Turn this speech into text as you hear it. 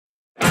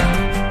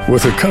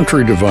With a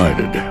country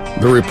divided,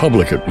 the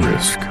republic at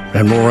risk,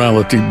 and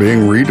morality being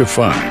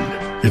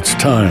redefined, it's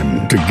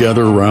time to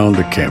gather around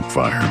a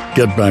campfire,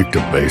 get back to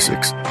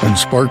basics, and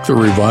spark the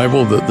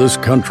revival that this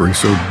country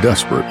so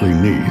desperately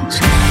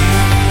needs.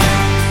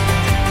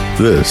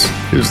 This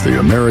is the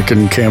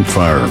American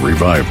Campfire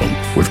Revival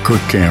with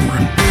Kirk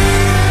Cameron.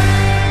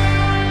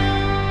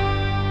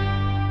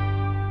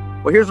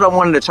 Well, here's what I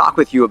wanted to talk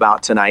with you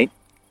about tonight.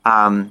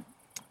 Let's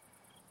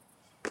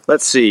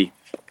see.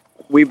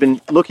 We've been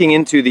looking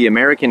into the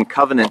American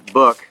Covenant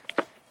book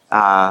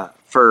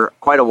for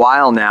quite a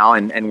while now,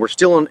 and we're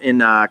still in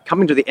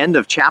coming to the end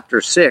of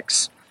chapter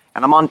 6,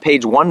 and I'm on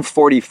page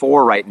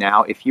 144 right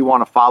now if you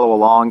want to follow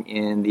along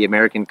in the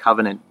American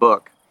Covenant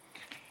book.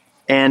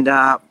 And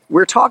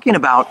we're talking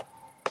about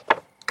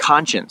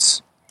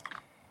conscience.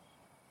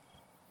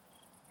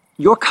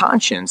 Your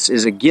conscience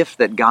is a gift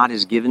that God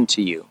has given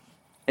to you,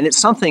 and it's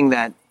something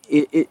that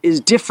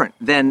is different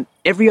than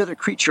every other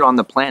creature on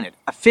the planet.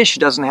 A fish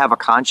doesn't have a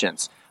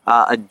conscience.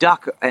 A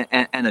duck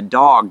and a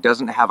dog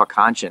doesn't have a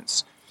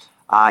conscience.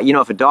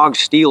 If a dog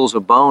steals a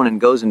bone and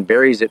goes and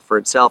buries it for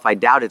itself, I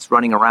doubt it's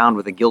running around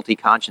with a guilty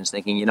conscience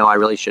thinking, I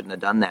really shouldn't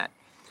have done that.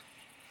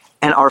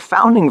 And our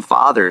founding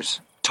fathers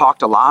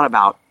talked a lot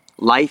about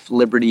life,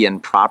 liberty,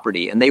 and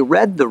property, and they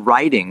read the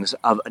writings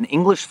of an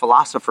English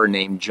philosopher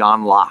named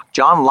John Locke.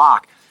 John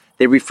Locke,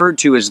 they referred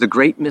to as the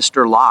great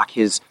Mr. Locke.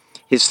 His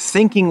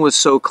thinking was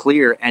so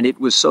clear, and it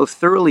was so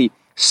thoroughly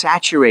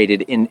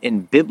saturated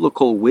in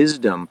biblical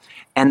wisdom.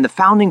 And the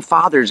founding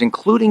fathers,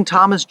 including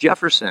Thomas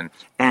Jefferson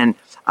and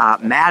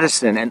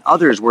Madison and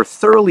others, were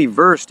thoroughly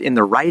versed in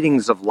the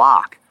writings of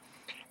Locke.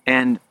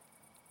 And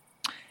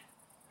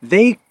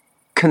they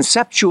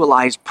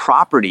conceptualized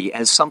property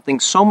as something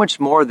so much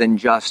more than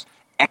just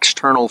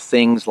external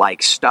things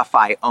like stuff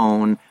I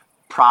own,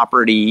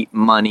 property,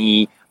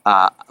 money,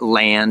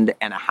 land,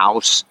 and a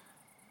house.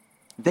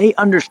 They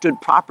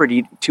understood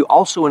property to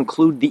also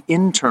include the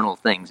internal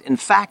things. In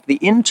fact, the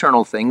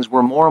internal things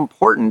were more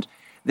important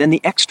than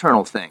the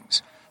external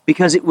things,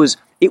 because it was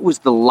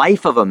the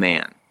life of a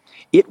man.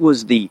 It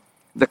was the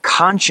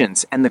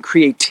conscience and the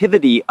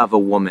creativity of a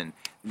woman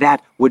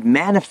that would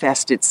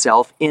manifest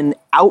itself in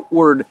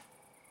outward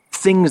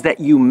things that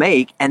you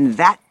make, and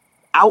that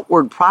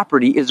outward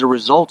property is a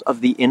result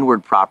of the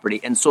inward property.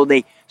 And so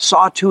they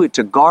saw to it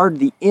to guard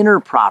the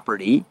inner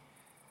property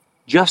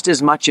just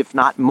as much, if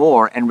not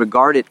more, and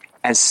regard it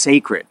as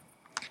sacred.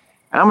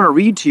 And I'm going to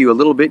read to you a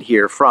little bit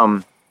here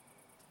from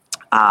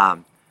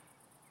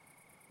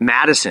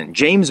Madison,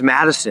 James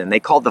Madison. They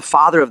called the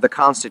father of the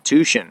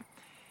Constitution.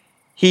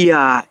 He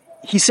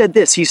said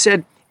this. He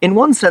said, in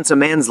one sense, a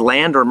man's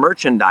land or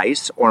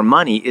merchandise or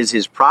money is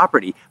his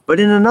property, but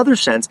in another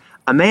sense,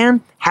 a man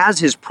has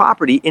his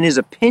property in his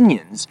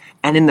opinions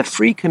and in the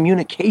free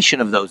communication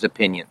of those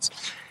opinions.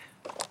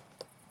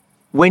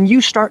 When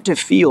you start to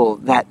feel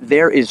that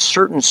there is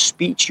certain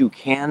speech you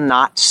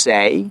cannot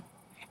say,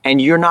 and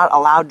you're not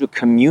allowed to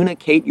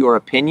communicate your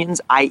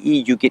opinions,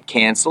 i.e. you get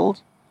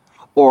canceled,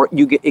 or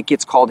it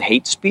gets called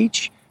hate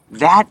speech,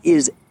 that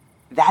is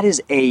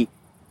a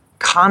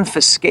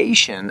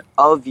confiscation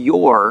of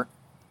your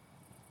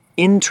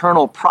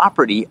internal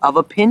property of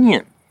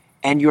opinion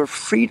and your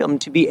freedom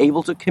to be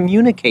able to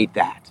communicate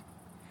that.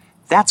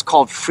 That's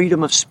called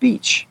freedom of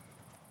speech.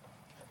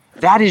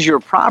 That is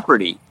your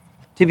property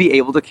to be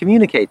able to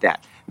communicate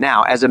that.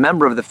 Now, as a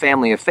member of the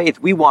family of faith,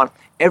 we want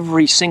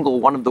every single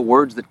one of the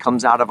words that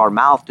comes out of our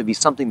mouth to be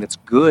something that's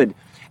good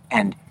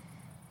and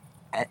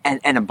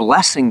a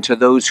blessing to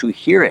those who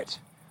hear it.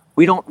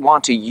 We don't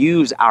want to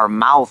use our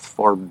mouth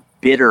for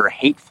bitter,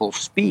 hateful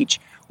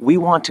speech. We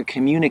want to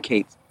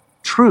communicate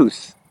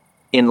truth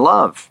in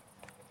love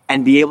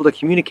and be able to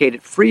communicate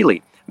it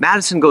freely.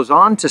 Madison goes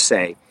on to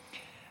say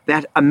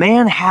that a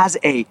man has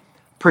a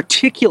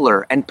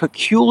particular and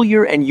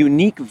peculiar and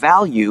unique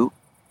value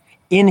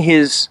in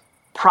his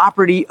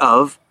property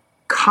of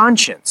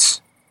conscience.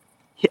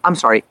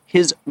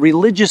 His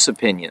religious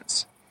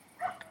opinions.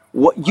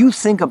 What you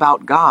think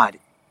about God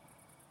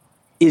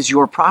is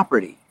your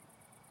property.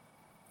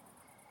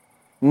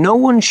 No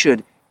one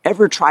should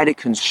ever try to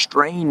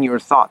constrain your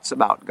thoughts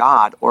about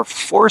God or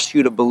force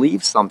you to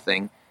believe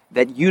something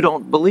that you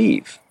don't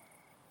believe.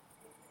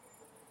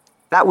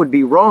 That would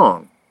be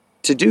wrong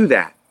to do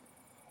that.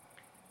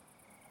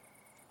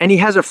 And he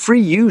has a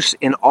free use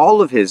in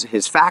all of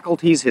his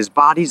faculties, his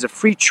bodies, a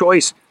free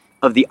choice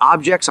of the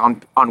objects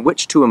on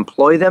which to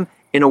employ them.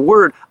 In a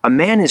word, a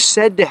man is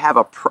said to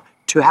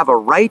have a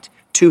right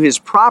to his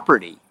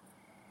property,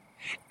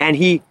 and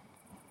he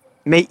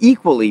may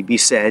equally be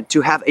said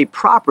to have a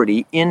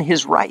property in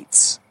his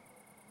rights.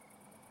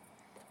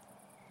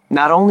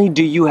 Not only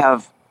do you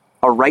have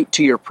a right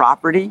to your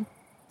property,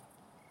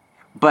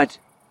 but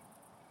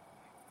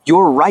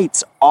your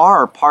rights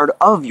are part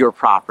of your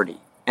property.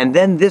 And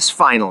then this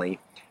finally,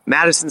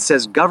 Madison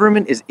says,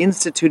 government is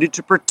instituted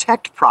to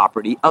protect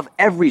property of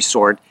every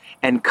sort,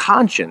 and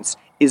conscience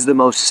is the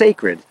most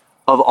sacred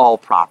of all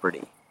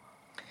property.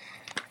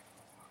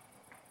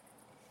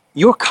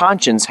 Your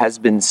conscience has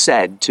been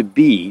said to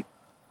be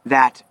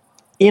that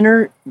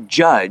inner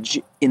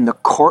judge in the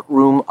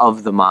courtroom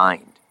of the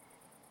mind.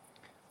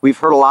 We've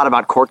heard a lot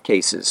about court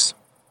cases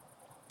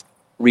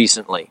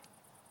recently.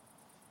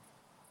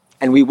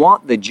 And we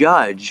want the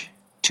judge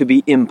to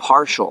be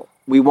impartial.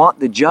 We want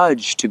the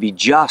judge to be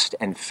just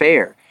and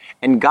fair.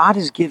 And God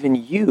has given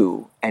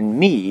you and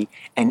me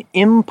an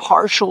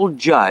impartial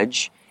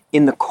judge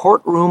in the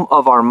courtroom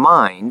of our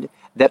mind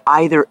that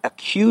either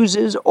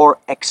accuses or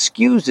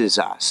excuses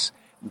us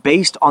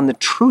based on the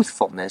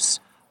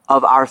truthfulness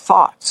of our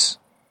thoughts.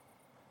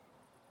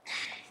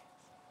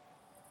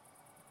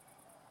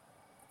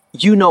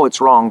 You know it's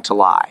wrong to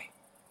lie.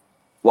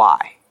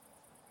 Why?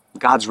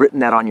 God's written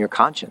that on your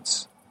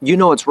conscience. You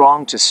know it's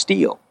wrong to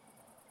steal.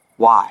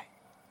 Why?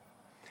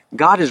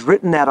 God has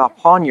written that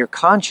upon your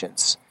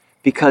conscience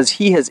because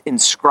He has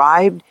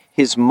inscribed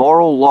His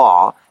moral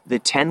law, the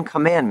 10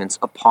 Commandments,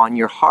 upon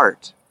your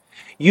heart.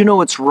 You know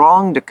it's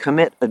wrong to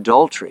commit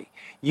adultery.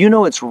 You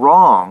know it's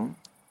wrong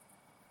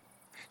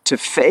to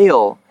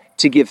fail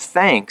to give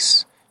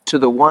thanks to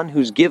the one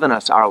who's given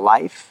us our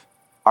life,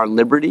 our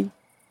liberty,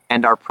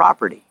 and our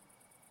property.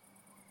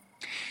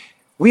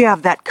 We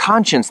have that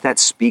conscience that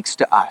speaks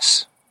to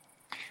us.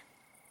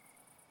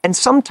 And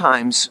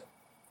sometimes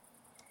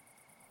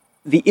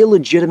the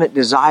illegitimate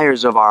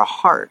desires of our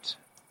heart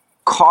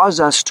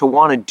cause us to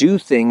want to do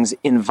things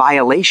in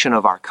violation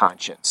of our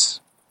conscience,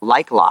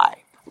 like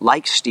lie,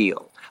 like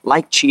steal,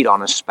 like cheat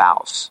on a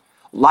spouse,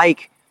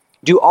 like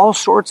do all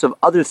sorts of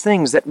other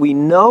things that we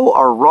know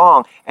are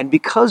wrong. And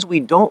because we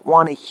don't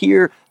want to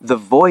hear the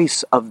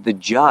voice of the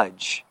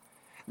judge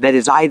that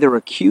is either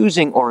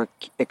accusing or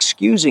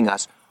excusing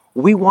us,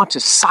 we want to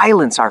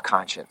silence our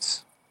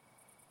conscience.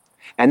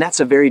 And that's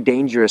a very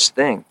dangerous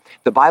thing.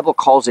 The Bible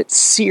calls it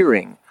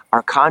searing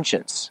our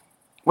conscience.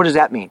 What does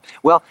that mean?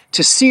 Well,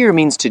 to sear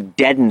means to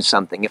deaden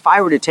something. If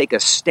I were to take a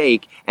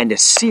steak and to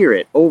sear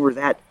it over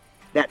that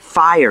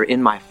fire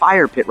in my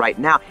fire pit right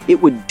now,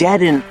 it would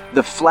deaden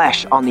the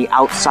flesh on the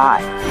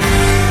outside.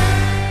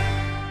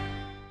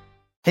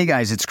 Hey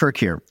guys, it's Kirk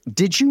here.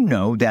 Did you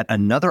know that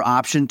another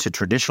option to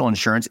traditional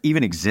insurance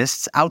even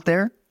exists out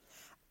there?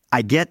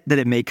 I get that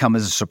it may come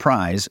as a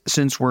surprise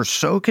since we're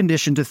so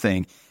conditioned to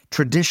think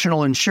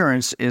traditional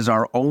insurance is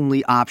our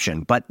only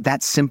option, but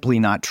that's simply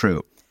not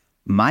true.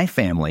 My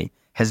family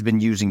has been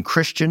using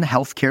Christian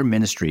healthcare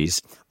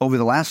ministries over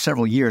the last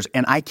several years,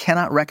 and I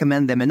cannot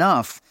recommend them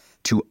enough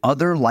to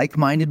other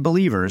like-minded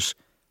believers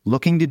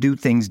looking to do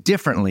things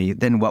differently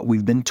than what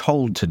we've been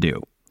told to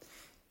do.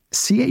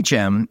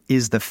 CHM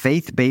is the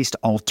faith-based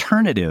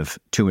alternative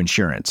to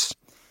insurance.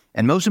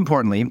 And most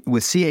importantly,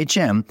 with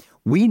CHM,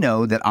 we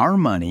know that our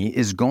money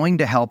is going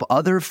to help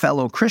other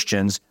fellow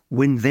Christians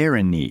when they're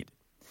in need.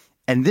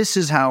 And this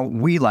is how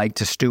we like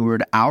to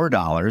steward our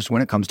dollars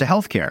when it comes to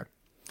healthcare.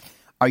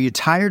 Are you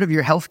tired of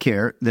your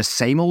healthcare the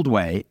same old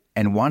way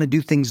and want to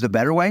do things the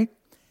better way?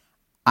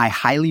 I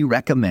highly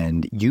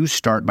recommend you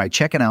start by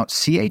checking out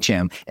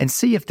CHM and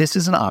see if this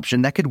is an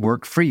option that could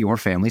work for your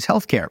family's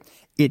healthcare.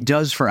 It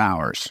does for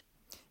ours.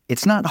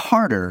 It's not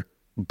harder,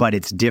 but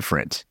it's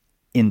different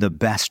in the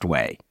best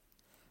way.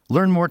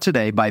 Learn more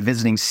today by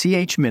visiting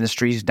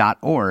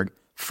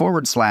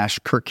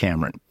chministries.org/Kirk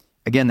Cameron.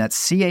 Again,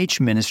 that's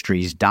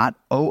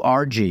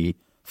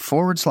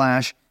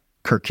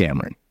chministries.org/Kirk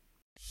Cameron.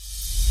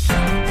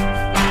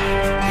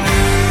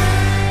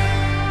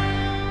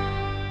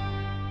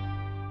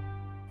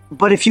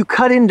 But if you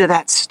cut into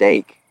that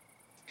steak,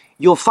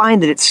 you'll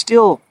find that it's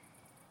still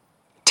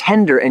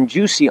tender and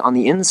juicy on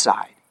the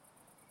inside.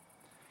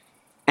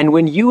 And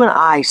when you and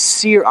I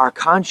sear our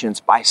conscience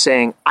by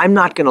saying, I'm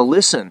not going to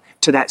listen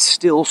to that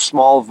still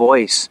small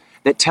voice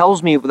that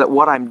tells me that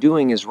what I'm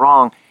doing is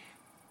wrong,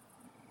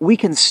 we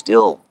can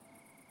still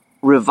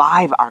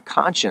revive our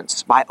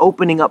conscience by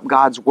opening up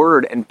God's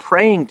Word and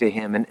praying to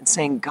Him and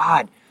saying,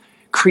 God,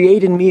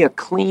 create in me a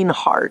clean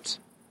heart,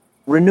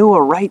 renew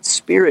a right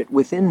spirit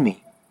within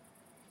me,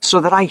 so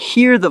that I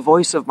hear the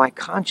voice of my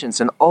conscience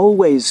and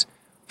always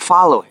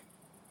follow it.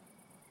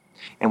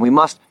 And we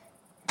must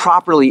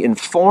properly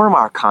inform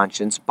our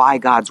conscience by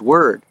God's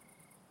Word.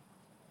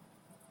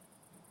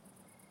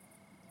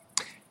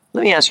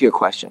 Let me ask you a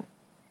question.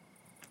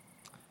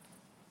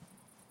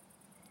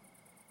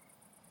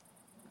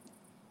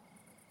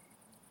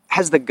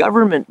 Has the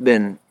government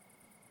been,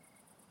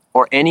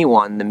 or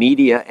anyone, the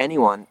media,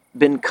 anyone,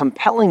 been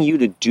compelling you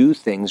to do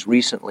things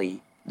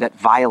recently that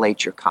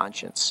violate your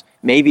conscience?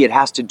 Maybe it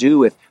has to do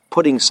with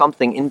putting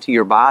something into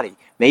your body.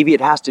 Maybe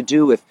it has to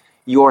do with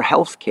your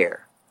health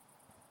care.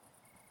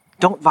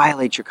 Don't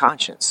violate your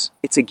conscience.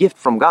 It's a gift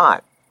from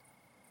God.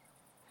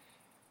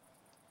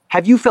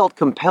 Have you felt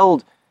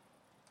compelled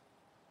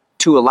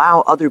to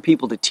allow other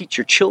people to teach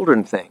your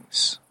children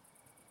things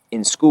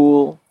in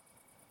school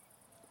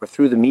or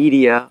through the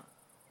media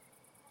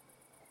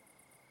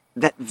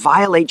that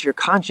violate your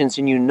conscience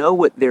and you know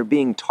what they're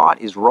being taught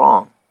is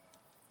wrong?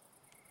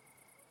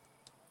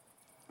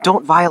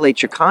 Don't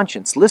violate your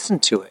conscience. Listen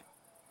to it.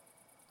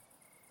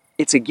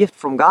 It's a gift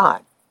from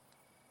God.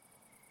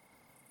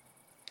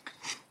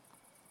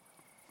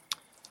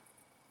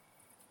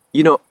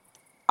 You know,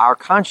 our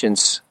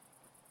conscience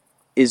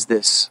is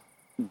this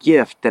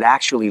gift that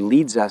actually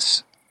leads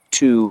us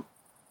to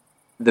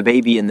the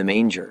baby in the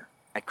manger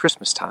at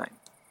Christmas time.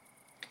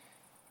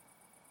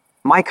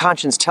 My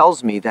conscience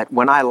tells me that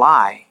when I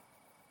lie,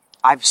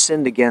 I've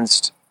sinned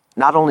against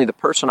not only the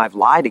person I've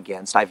lied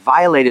against, I've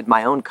violated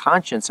my own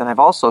conscience, and I've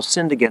also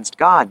sinned against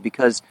God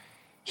because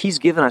He's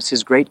given us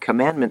His great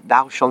commandment,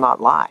 thou shalt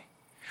not lie.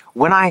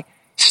 When I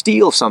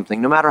steal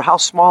something, no matter how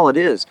small it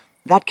is,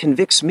 that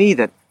convicts me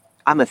that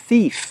I'm a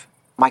thief.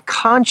 My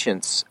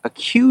conscience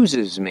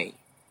accuses me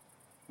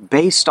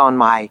based on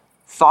my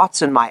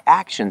thoughts and my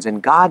actions,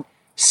 and God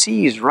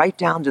sees right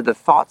down to the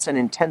thoughts and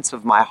intents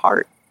of my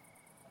heart.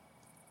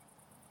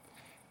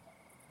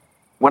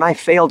 When I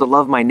fail to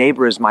love my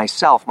neighbor as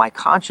myself, my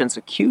conscience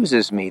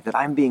accuses me that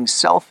I'm being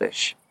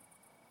selfish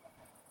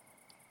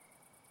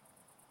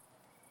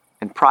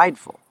and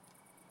prideful.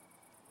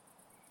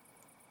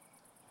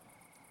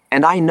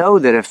 And I know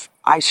that if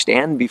I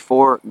stand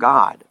before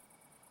God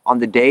on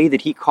the day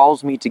that He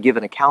calls me to give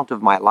an account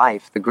of my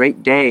life, the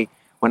great day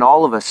when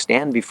all of us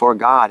stand before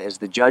God as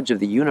the judge of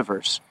the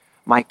universe,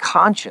 my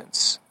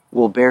conscience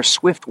will bear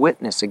swift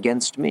witness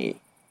against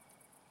me.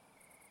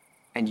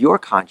 And your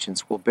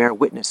conscience will bear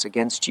witness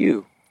against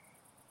you.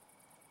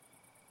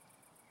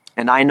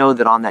 And I know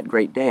that on that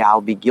great day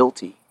I'll be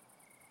guilty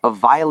of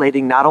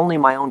violating not only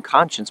my own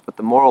conscience, but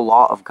the moral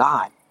law of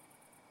God.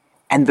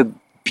 And the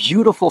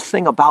beautiful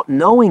thing about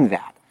knowing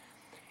that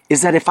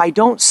is that if I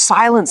don't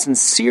silence and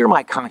sear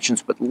my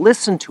conscience, but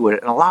listen to it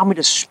and allow me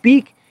to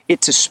speak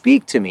it to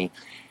speak to me,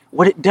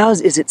 what it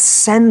does is it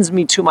sends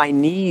me to my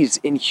knees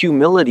in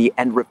humility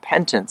and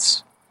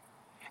repentance.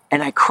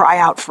 And I cry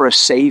out for a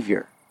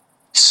Savior,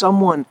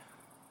 someone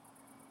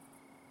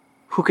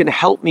who can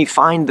help me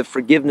find the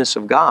forgiveness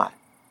of God.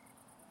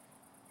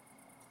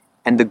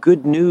 And the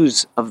good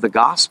news of the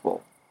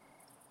gospel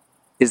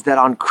is that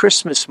on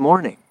Christmas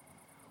morning,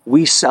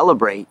 we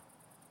celebrate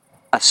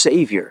a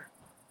Savior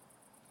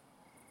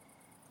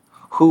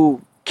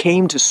who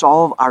came to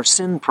solve our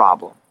sin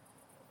problem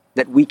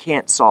that we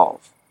can't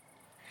solve.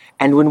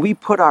 And when we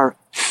put our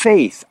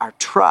faith, our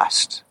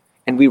trust,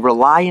 and we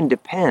rely and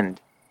depend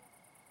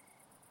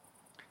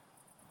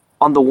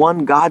on the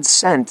one God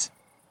sent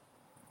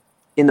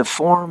in the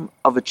form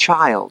of a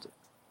child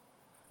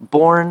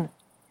born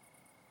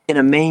in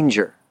a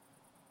manger,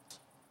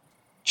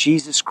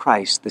 Jesus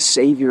Christ, the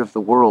Savior of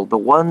the world, the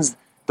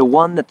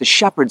one that the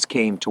shepherds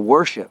came to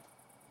worship,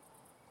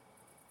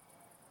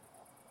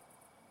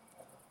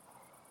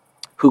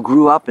 who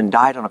grew up and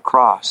died on a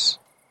cross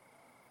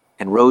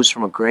and rose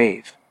from a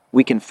grave,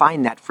 we can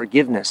find that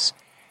forgiveness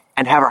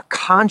and have our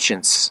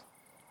conscience,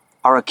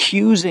 our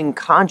accusing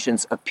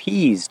conscience,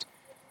 appeased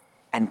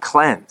and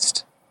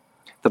cleansed.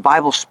 The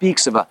Bible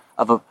speaks of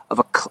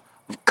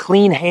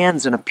clean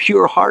hands and a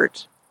pure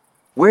heart.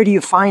 Where do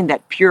you find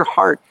that pure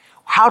heart?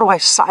 How do I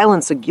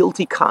silence a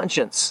guilty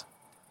conscience?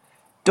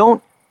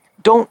 Don't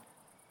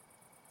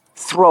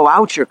throw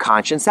out your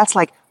conscience. That's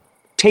like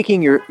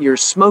taking your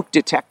smoke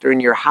detector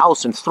in your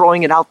house and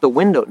throwing it out the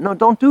window. No,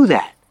 don't do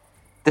that.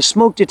 The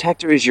smoke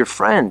detector is your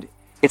friend.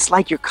 It's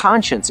like your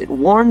conscience. It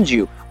warns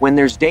you when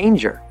there's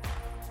danger.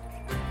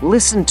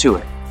 Listen to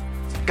it.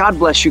 God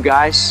bless you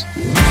guys.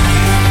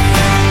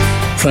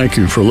 Thank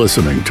you for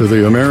listening to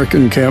the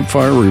American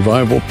Campfire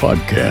Revival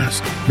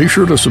Podcast. Be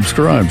sure to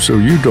subscribe so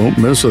you don't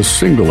miss a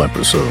single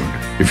episode.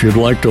 If you'd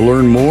like to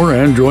learn more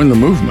and join the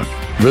movement,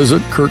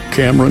 visit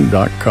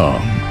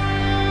kirkcameron.com.